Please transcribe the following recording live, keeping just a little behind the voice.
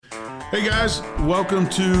Hey guys, welcome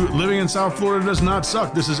to Living in South Florida Does Not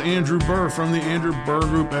Suck. This is Andrew Burr from the Andrew Burr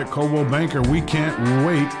Group at Coldwell Banker. We can't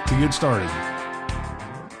wait to get started.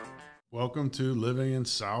 Welcome to Living in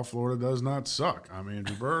South Florida Does Not Suck. I'm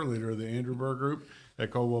Andrew Burr, leader of the Andrew Burr Group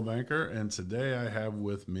at Coldwell Banker, and today I have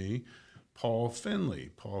with me Paul Finley.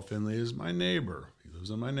 Paul Finley is my neighbor. He lives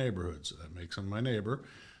in my neighborhood, so that makes him my neighbor.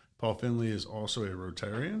 Paul Finley is also a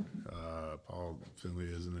Rotarian. Paul Finley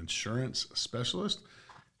is an insurance specialist.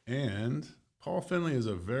 And Paul Finley is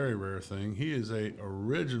a very rare thing. He is a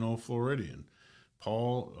original Floridian.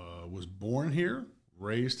 Paul was born here,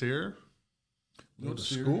 raised here, went to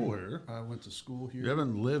school here. I went to school here. You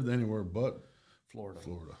haven't lived anywhere but Florida.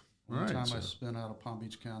 All The right, time I spent out of Palm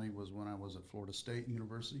Beach County was when I was at Florida State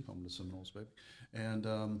University, home to Seminoles, baby. And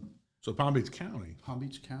so Palm Beach County. Palm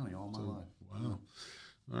Beach County all my life. Wow.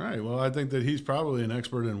 All right. Well, I think that he's probably an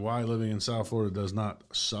expert in why living in South Florida does not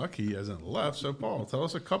suck. He hasn't left. So, Paul, tell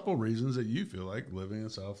us a couple reasons that you feel like living in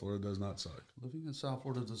South Florida does not suck. Living in South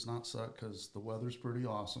Florida does not suck because the weather's pretty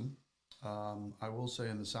awesome. I will say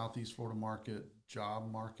in the Southeast Florida market, job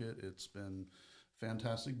market, it's been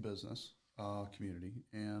fantastic business community.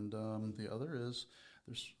 And the other is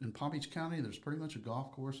in Palm Beach County, there's pretty much a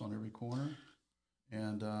golf course on every corner.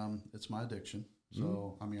 And it's my addiction.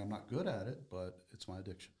 So, I mean, I'm not good at it, but it's my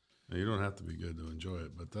addiction. Now, you don't have to be good to enjoy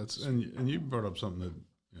it, but that's and you brought up something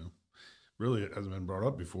that really hasn't been brought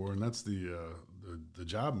up before, and that's the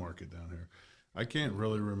job market down here. I can't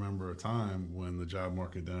really remember a time when the job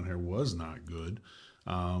market down here was not good,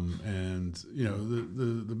 and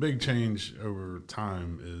the big change over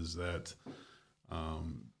time is that.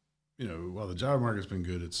 While the job market's been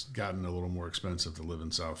good, it's gotten a little more expensive to live in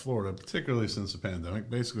South Florida, particularly since the pandemic,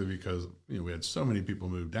 basically because we had so many people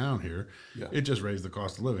move down here. Yeah. It just raised the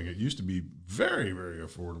cost of living. It used to be very, very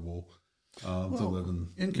affordable to live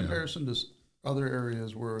in comparison to other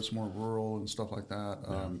areas where it's more rural and stuff like that.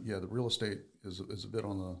 The real estate is a bit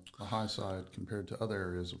on the high side compared to other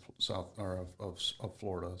areas of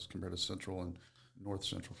Florida, as compared to Central and North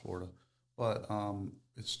Central Florida. But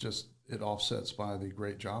it's just it offsets by the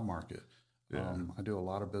great job market. Yeah. I do a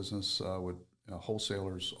lot of business with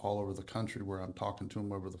wholesalers all over the country where I'm talking to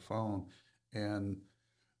them over the phone, and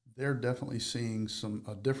they're definitely seeing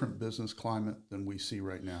a different business climate than we see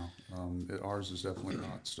right now. Ours is definitely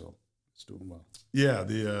not still. It's doing well. Yeah,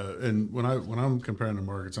 and when I'm comparing the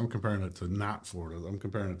markets, I'm comparing it to not Florida. I'm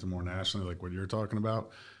comparing it to more nationally, like what you're talking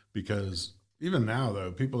about, because even now,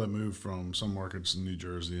 though, people that move from some markets in New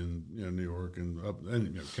Jersey and New York and up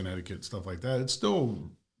and Connecticut, stuff like that, it's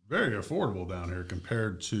still very affordable down here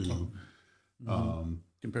compared to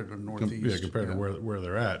compared to the Northeast. Compared to where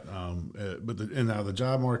they're at. And now the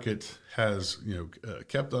job market has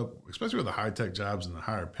kept up, especially with the high tech jobs and the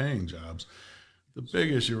higher paying jobs. The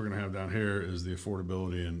big issue we're going to have down here is the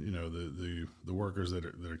affordability and the workers that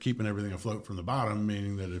are keeping everything afloat from the bottom.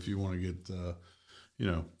 Meaning that if you want to get if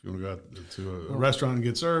you want to go out to a restaurant and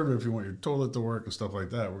get served, or if you want your toilet to work and stuff like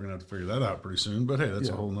that, we're going to have to figure that out pretty soon. But, hey, that's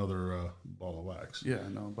a whole nother ball of wax. Yeah,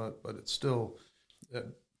 no, but it's still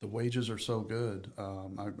the wages are so good.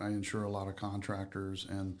 I insure a lot of contractors,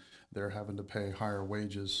 and they're having to pay higher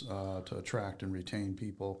wages to attract and retain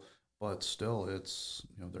people. But still, it's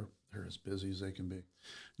they're as busy as they can be.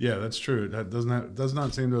 Yeah, that's true. That does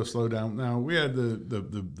not seem to have slowed down. Now, we had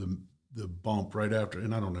the bump right after,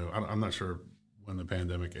 and I don't know. I'm not sure when the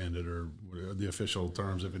pandemic ended or the official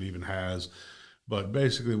terms, if it even has. But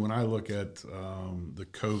basically, when I look at the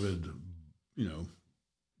COVID,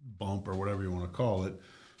 bump or whatever you want to call it,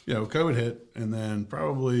 COVID hit, and then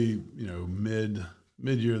probably,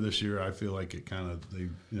 mid-year this year, I feel like it kind of,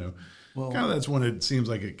 that's when it seems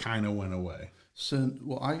like it kind of went away. So,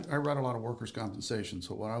 I write a lot of workers' compensation.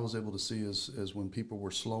 So what I was able to see is when people were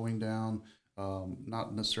slowing down,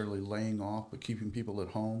 not necessarily laying off, but keeping people at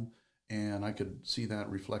home. And I could see that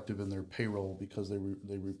reflective in their payroll because they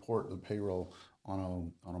report the payroll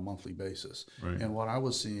on a monthly basis. Right. And what I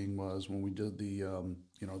was seeing was when we did the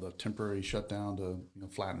temporary shutdown to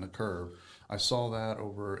flatten the curve, I saw that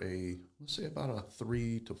over let's say about a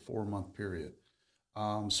 3 to 4 month period.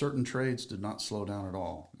 Certain trades did not slow down at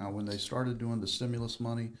all. Now, when they started doing the stimulus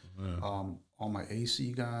money, all my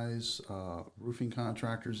AC guys, roofing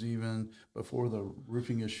contractors, even before the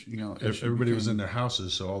roofing issue, everybody was in their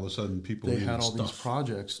houses, so all of a sudden they had all these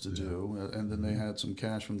projects to do, and then they had some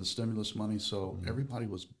cash from the stimulus money. So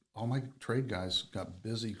all my trade guys got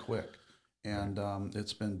busy quick, and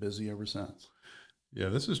it's been busy ever since. Yeah,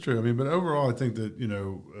 this is true. I mean, but overall, I think that,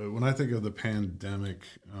 when I think of the pandemic,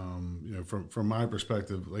 from my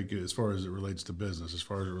perspective, like as far as it relates to business, as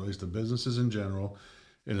far as it relates to businesses in general,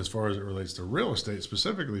 and as far as it relates to real estate,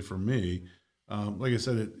 specifically for me, like I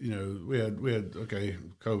said, we had okay,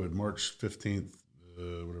 COVID, March 15th,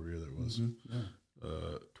 whatever year that was. Yeah.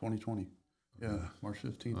 2020. Yeah, March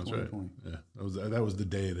 15th, That's 2020. right. Yeah, that was the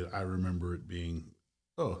day that I remember it being.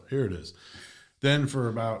 Oh, here it is. Then for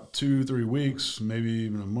about 2-3 weeks, maybe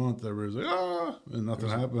even a month, everybody was like, and nothing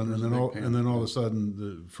happened. And then all of a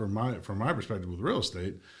sudden, from my perspective with real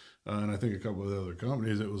estate, and I think a couple of the other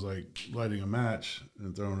companies, it was like lighting a match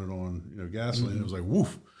and throwing it on gasoline. It was like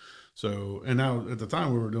woof. So, and now at the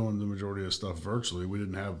time we were doing the majority of stuff virtually. We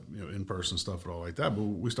didn't have in-person stuff at all like that. But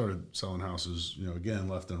we started selling houses again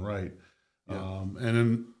left and right. Yeah. And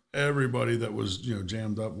then everybody that was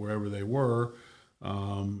jammed up wherever they were.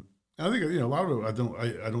 I think a lot of it.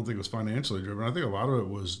 I don't think it was financially driven. I think a lot of it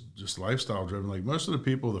was just lifestyle driven. Like most of the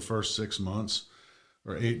people, the first 6 months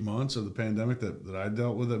or 8 months of the pandemic that I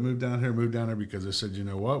dealt with that moved down here because they said, you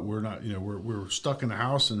know what, we're not, we're stuck in the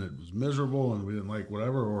house and it was miserable and we didn't like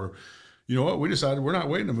whatever, or you know what, we decided we're not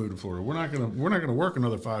waiting to move to Florida. We're not gonna work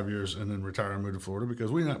another 5 years and then retire and move to Florida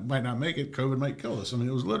because we might not make it. COVID might kill us. I mean,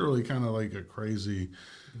 it was literally kind of like a crazy.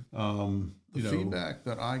 The feedback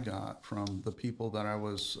that I got from the people that I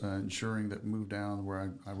was insuring that moved down,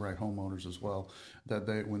 where I write homeowners as well,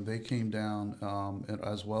 that when they came down,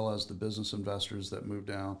 as well as the business investors that moved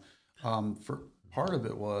down, for part of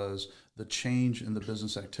it was the change in the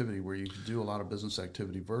business activity, where you could do a lot of business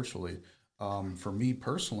activity virtually. For me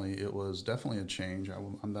personally, it was definitely a change.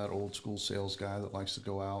 I'm that old school sales guy that likes to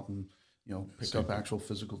go out and pick up actual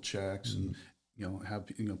physical checks and have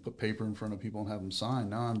put paper in front of people and have them sign.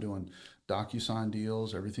 Now I'm doing DocuSign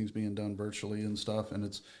deals. Everything's being done virtually and stuff. And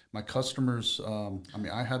it's my customers.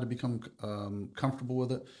 I had to become comfortable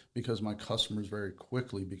with it because my customers very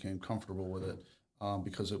quickly became comfortable with it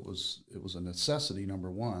because it was a necessity, number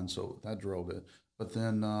one. So that drove it. But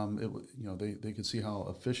then they could see how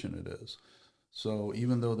efficient it is. So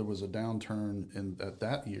even though there was a downturn in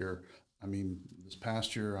that year, this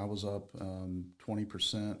past year I was up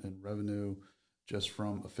 20% in revenue just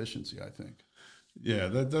from efficiency, I think. Yeah,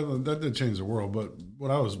 that did change the world. But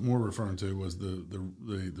what I was more referring to was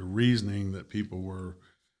the reasoning that people were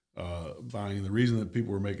buying, the reason that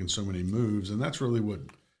people were making so many moves, and that's really what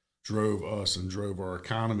drove us and drove our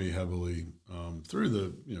economy heavily through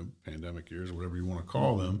the pandemic years, or whatever you want to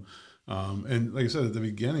call them. And like I said, at the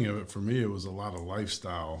beginning of it, for me, it was a lot of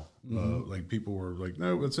lifestyle. Like people were like,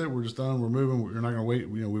 no, that's it. We're just done. We're moving. We're not going to wait.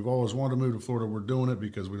 We've always wanted to move to Florida. We're doing it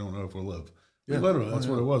because we don't know if we'll live. Yeah, literally, that's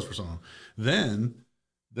what it was for someone. Then,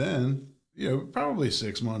 probably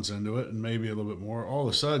 6 months into it, and maybe a little bit more, all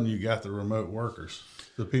of a sudden you got the remote workers,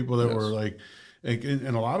 the people that were like,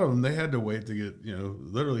 and a lot of them, they had to wait to get,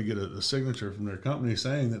 literally get a signature from their company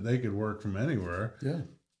saying that they could work from anywhere. Yeah.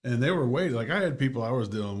 And they were waiting. Like I had people I was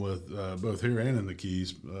dealing with both here and in the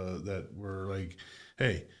Keys that were like,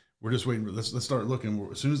 hey, we're just waiting. Let's start looking.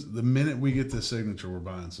 As soon as the minute we get this signature, we're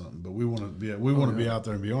buying something. But we want to be out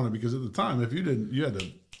there and be on it, because at the time, if you didn't, you had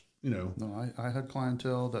to, No, I had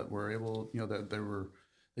clientele that were able, that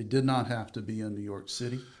they did not have to be in New York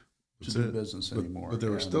City to do business anymore. But they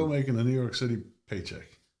were still making a New York City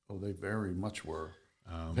paycheck. Oh, they very much were.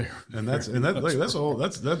 So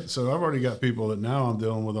I've already got people that now I'm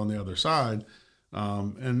dealing with on the other side. I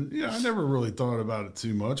never really thought about it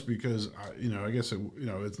too much because I guess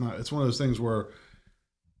it's one of those things where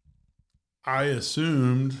I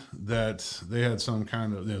assumed that they had some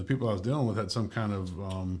kind of, the people I was dealing with had some kind of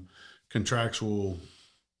contractual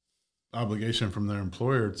obligation from their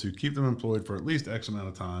employer to keep them employed for at least X amount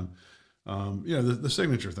of time. The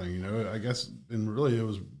signature thing, I guess, and really it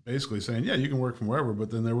was basically saying, yeah, you can work from wherever,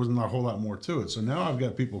 but then there wasn't a whole lot more to it. So now I've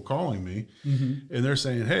got people calling me and they're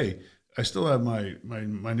saying, hey, I still have my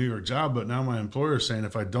New York job, but now my employer is saying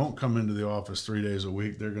if I don't come into the office 3 days a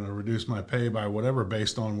week, they're going to reduce my pay by whatever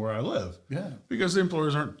based on where I live. Yeah. Because the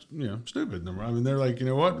employers aren't, stupid. They're like, you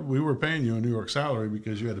know what? We were paying you a New York salary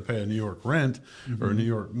because you had to pay a New York rent or a New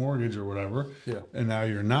York mortgage or whatever. Yeah. And now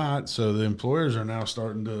you're not. So the employers are now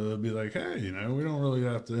starting to be like, hey, we don't really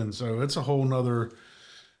have to. And so it's a whole nother,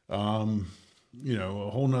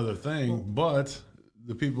 thing. But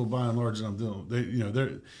the people by and large that I'm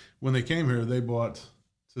dealing, when they came here, they bought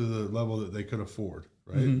to the level that they could afford,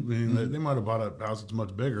 right? They might have bought a house that's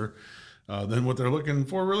much bigger than what they're looking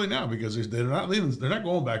for really now, because they're not leaving. They're not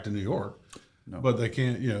going back to New York, but they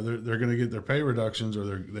can't. They're going to get their pay reductions, or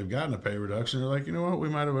they've gotten a pay reduction. They're like, you know what, we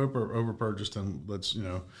might have over purchased, and let's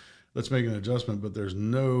make an adjustment. But there's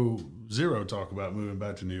zero talk about moving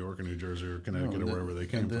back to New York or New Jersey or Connecticut or wherever they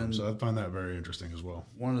came from. So I find that very interesting as well.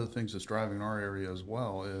 One of the things that's driving our area as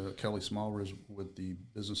well, Kelly Smallridge with the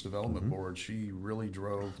Business Development Board, she really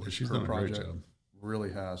drove she's her done a project. Great job.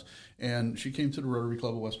 really has. And she came to the Rotary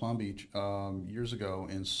Club of West Palm Beach years ago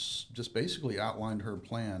and just basically outlined her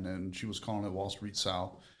plan, and she was calling it Wall Street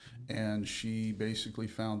South. And she basically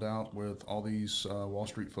found out with all these Wall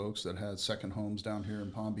Street folks that had second homes down here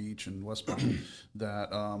in Palm Beach and West Palm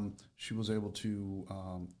that she was able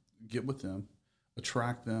to get with them,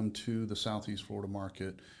 attract them to the Southeast Florida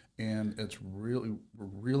market. And we're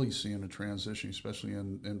really seeing a transition, especially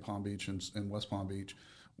in Palm Beach and West Palm Beach,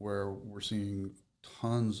 where we're seeing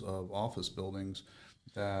tons of office buildings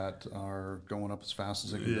that are going up as fast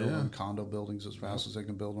as they can build them, condo buildings as fast as they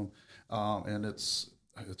can build them, and it's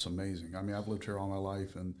amazing. I mean, I've lived here all my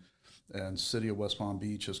life, and city of West Palm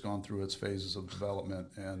Beach has gone through its phases of development,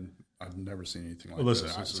 and I've never seen anything like this.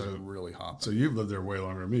 This is really hot. So you've lived there way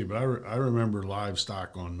longer than me, but I remember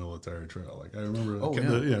livestock on Military Trail. Like I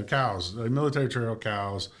remember, cows, like Military Trail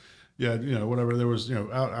cows. Yeah, whatever there was,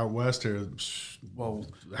 out west here. Well,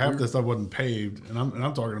 half the stuff wasn't paved, and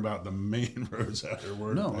I'm talking about the main roads out there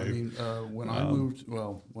weren't paved. I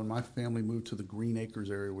mean, when my family moved to the Green Acres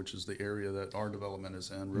area, which is the area that our development is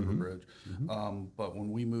in, River Bridge. But when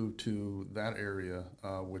we moved to that area,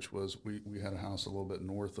 which was we had a house a little bit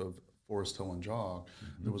north of Forest Hill and Jog,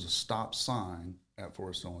 there was a stop sign at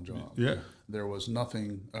Forest Hill and Jog. Yeah, there was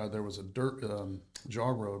nothing. There was a dirt.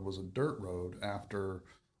 Jog Road was a dirt road after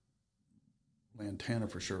Lantana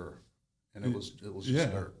for sure, and it was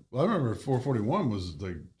just dirt. Well, I remember 441 was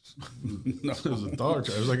like it was a dog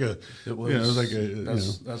track. It was like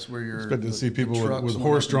a that's where you're expected to see people with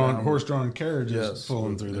horse-drawn carriages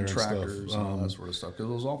pulling through there, tractors and all that sort of stuff, because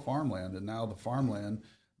it was all farmland. And now the farmland,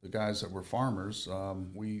 the guys that were farmers,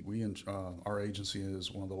 our agency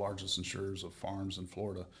is one of the largest insurers of farms in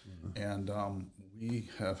Florida, and we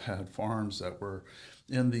have had farms that were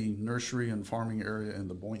in the nursery and farming area in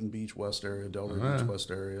the Boynton Beach West area, Delray Beach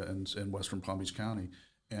West area, and in western Palm Beach County.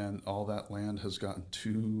 And all that land has gotten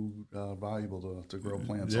too valuable to grow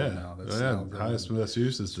plants on now. Highest and best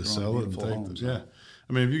use is to sell it and take homes, I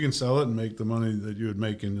mean, if you can sell it and make the money that you would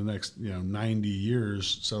make in the next 90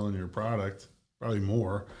 years selling your product, probably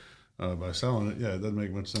more by selling it, it doesn't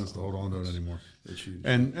make much sense to hold on to it anymore. It's huge.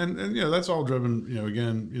 And that's all driven,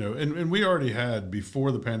 and we already had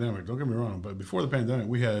before the pandemic, don't get me wrong, but before the pandemic,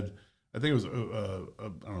 we had, I think it was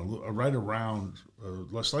right around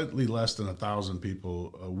slightly less than 1,000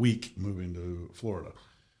 people a week moving to Florida.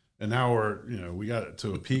 And now we got it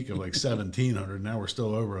to a peak of like 1,700. Now we're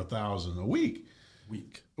still over 1,000 a week.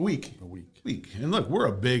 A week. And look, we're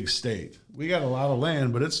a big state. We got a lot of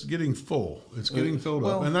land, but it's getting full. It's getting filled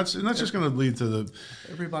up, and that's just going to lead to the.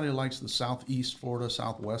 Everybody likes the Southeast Florida,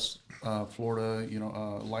 Southwest Florida,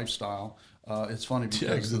 lifestyle. It's funny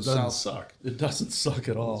because it doesn't suck. It doesn't suck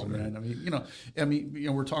at all, man. I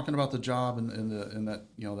mean, we're talking about the job in that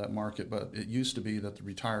that market, but it used to be that the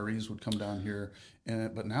retarees would come down here,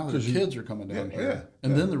 but now the kids are coming down here,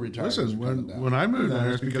 and then the retirees are coming down. When I moved down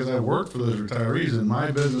here, it's because I worked for those retirees, and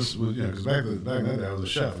my business was, because back in that day I was a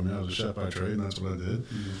chef. I mean, I was a chef by trade, and that's what I did.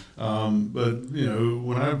 But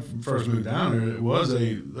when I first moved down here, it was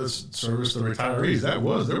let's service the retirees. There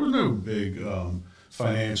was no big.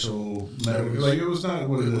 Financial, medical, it was not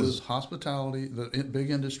what it is. Hospitality. The big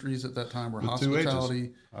industries at that time were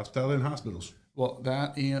hospitality, and hospitals. Well,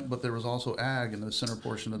 but there was also ag in the center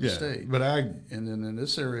portion of the state. But ag, and then in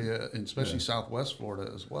this area, and especially Southwest Florida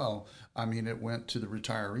as well. I mean, it went to the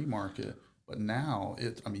retiree market. But now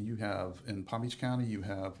you have in Palm Beach County, you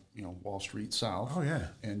have Wall Street South. Oh yeah,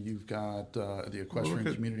 and you've got the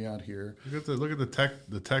equestrian community out here. Look at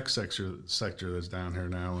the tech sector that's down here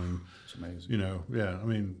now, and it's amazing. I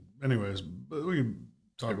mean, anyways, but we can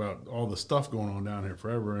talk about all the stuff going on down here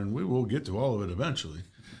forever, and we will get to all of it eventually.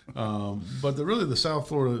 But the South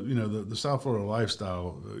Florida, the South Florida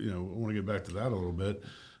lifestyle. I want to get back to that a little bit.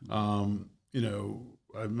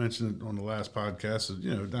 I mentioned it on the last podcast.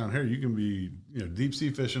 Down here you can be, deep sea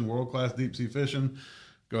fishing, world class deep sea fishing.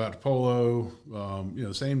 Go out to Polo.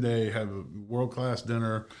 Same day have a world class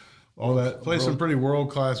dinner. All that. Play some pretty world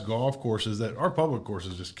class golf courses that our public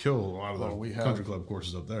courses just kill a lot of the country club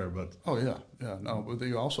courses up there. But but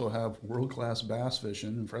they also have world class bass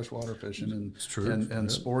fishing and freshwater fishing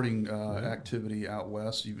and sporting activity out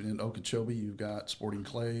west. Even in Okeechobee, you've got sporting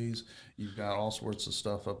clays. You've got all sorts of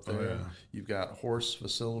stuff up there. You've got horse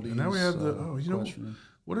facilities. And now we have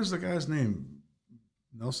what is the guy's name?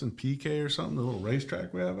 Nelson PK or something, the little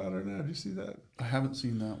racetrack we have out there now. Have you see that? I haven't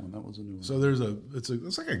seen that one. That was a new one. So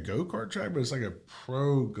it's like a go-kart track, but it's like a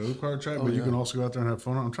pro go-kart track, but you can also go out there and have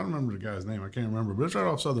fun. I'm trying to remember the guy's name. I can't remember, but it's right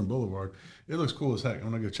off Southern Boulevard. It looks cool as heck. I'm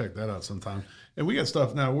going to go check that out sometime. And we got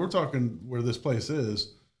stuff now. We're talking where this place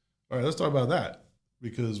is. All right, let's talk about that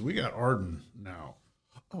because we got Arden now.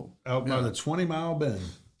 out by the 20 Mile Bend.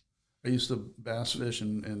 I used to bass fish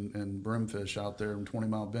and brimfish out there in 20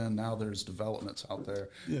 Mile Bend. Now there's developments out there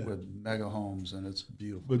with mega homes, and it's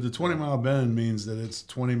beautiful. But the 20 Mile Bend means that it's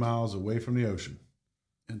 20 miles away from the ocean.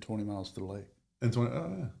 And 20 miles to the lake. And 20,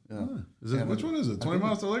 Is it, which one is it? 20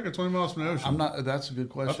 miles to the lake or 20 miles from the ocean? That's a good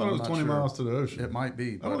question. I thought it was 20 miles to the ocean. It might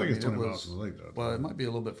be. I don't think it's 20 miles to the lake, though. Well, it might be a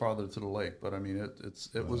little bit farther to the lake, but I mean,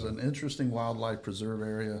 it was an interesting wildlife preserve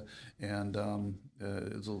area, and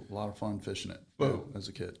it's a lot of fun fishing it as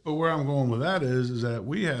a kid. But where I'm going with that is that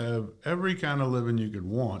we have every kind of living you could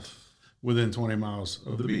want within 20 miles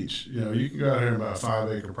of the beach. You know, you can go out here and buy a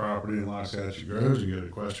 5-acre property in Loxahatchee Groves. You get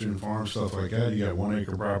equestrian farm, stuff like that. You got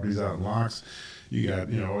 1-acre properties out in Locks. You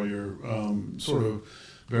got, all your sort of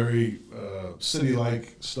very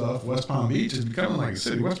city-like stuff. West Palm Beach is becoming like a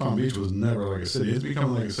city. West Palm Beach was never like a city. It's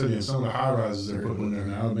becoming like a city, and some of the high-rises they're putting in there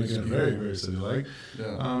now are making it very, very city-like.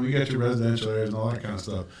 Yeah. You got your residential areas and all that kind of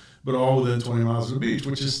stuff, but all within 20 miles of the beach,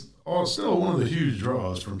 which is still one of the huge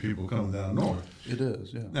draws from people coming down north. It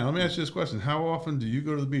is, yeah. Now, let me ask you this question. How often do you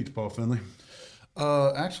go to the beach, Paul Finley?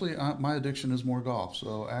 Actually, my addiction is more golf.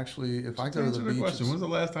 So actually, if I go to the beach... question. When's the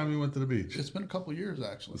last time you went to the beach? It's been a couple of years,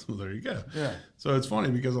 actually. Well, there you go. Yeah. So it's funny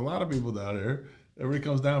because a lot of people down there, everybody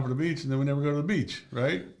comes down for the beach and then we never go to the beach,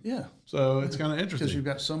 right? Yeah. So it's kind of interesting. Because you've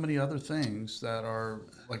got so many other things that are,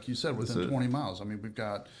 like you said, within 20 miles. I mean, we've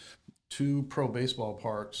got 2 pro baseball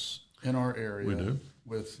parks in our area. We do.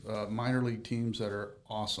 With minor league teams that are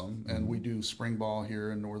awesome, and we do spring ball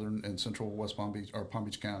here in northern and central West Palm Beach or Palm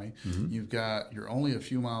Beach County. You're only a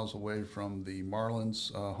few miles away from the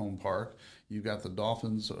Marlins home park. You've got the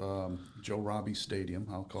Dolphins Joe Robbie Stadium.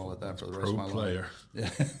 I'll call it that for the rest of my player.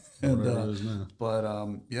 life. Yeah, and, it is now. But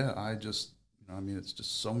I just it's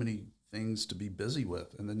just so many things to be busy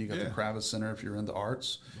with, and then you got the Kravis Center if you're into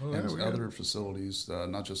arts, and other facilities,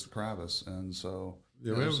 not just the Kravis, and so.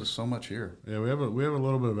 Yeah, there's just so much here. Yeah, we have a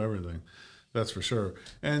little bit of everything, that's for sure.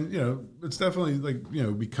 And it's definitely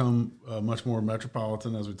become much more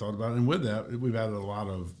metropolitan as we talked about. And with that, we've added a lot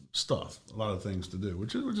of stuff, a lot of things to do,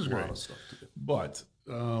 which is great. A lot of stuff to do. But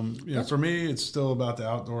for me, it's still about the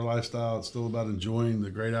outdoor lifestyle. It's still about enjoying the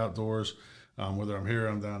great outdoors. Whether I'm here,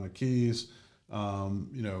 I'm down in the Keys.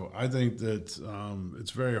 I think that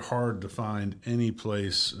it's very hard to find any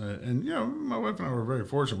place. And my wife and I were very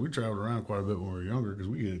fortunate. We traveled around quite a bit when we were younger because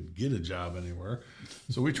we could get a job anywhere.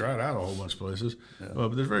 So we tried out a whole bunch of places.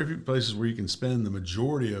 But there's very few places where you can spend the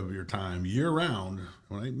majority of your time year-round.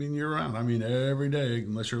 When I mean year-round, I mean every day,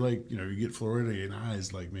 unless you're like, you get Floridian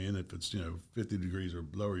eyes like me, and if it's, 50 degrees or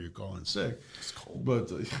lower, you're calling sick. It's cold.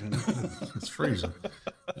 But it's freezing.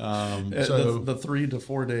 So the 3 to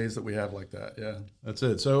 4 days that we have like that, yeah. That's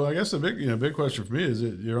it. So I guess the big question for me is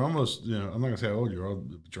that you're almost, I'm not going to say how old you are,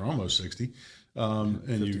 but you're almost 60.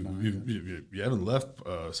 And you haven't left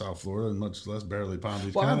South Florida, and much less barely Palm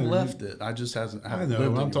Beach County. I've left it. I just haven't. I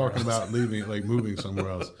know. I'm talking about leaving, like moving somewhere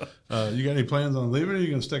else. You got any plans on leaving, or are you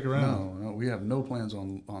going to stick around? No, we have no plans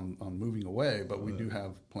on moving away, but we do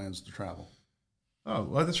have plans to travel. Oh,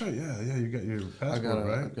 well, that's right. Yeah. You got your passport,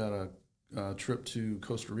 right? I've got a trip to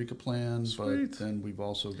Costa Rica planned, but then we've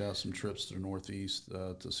also got some trips to the Northeast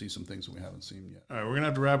to see some things that we haven't seen yet. All right, we're going to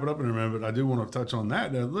have to wrap it up in a minute, but I do want to touch on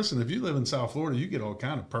that. Now, listen, if you live in South Florida, you get all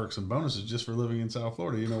kind of perks and bonuses just for living in South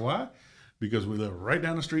Florida. You know why? Because we live right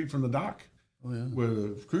down the street from the dock, where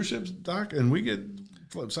the cruise ships dock, and we get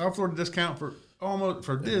South Florida discount for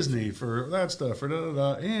Disney, for that stuff, for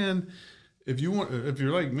da-da-da. And if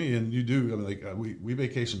you're like me and you do, we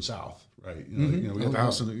vacation south. Right, we got the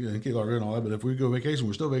house in Key Largo and all that. But if we go vacation,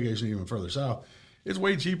 we're still vacationing even further south. It's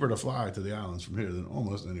way cheaper to fly to the islands from here than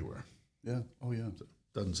almost anywhere. Yeah. Oh yeah. So,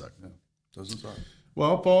 doesn't suck. Yeah. Doesn't suck.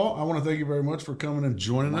 Well, Paul, I want to thank you very much for coming and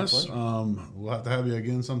joining us. We'll have to have you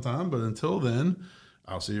again sometime. But until then,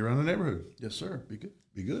 I'll see you around the neighborhood. Yes, sir. Be good.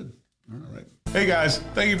 Be good. All right. Hey guys,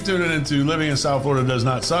 thank you for tuning in to Living in South Florida Does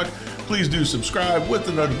Not Suck. Please do subscribe with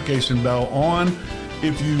the notification bell on.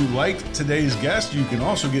 If you liked today's guest, you can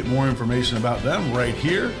also get more information about them right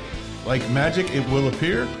here. Like magic, it will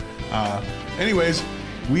appear. Anyways,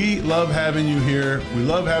 we love having you here. We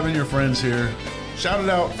love having your friends here. Shout it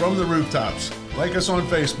out from the rooftops. Like us on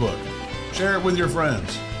Facebook. Share it with your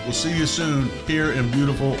friends. We'll see you soon here in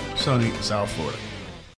beautiful, sunny South Florida.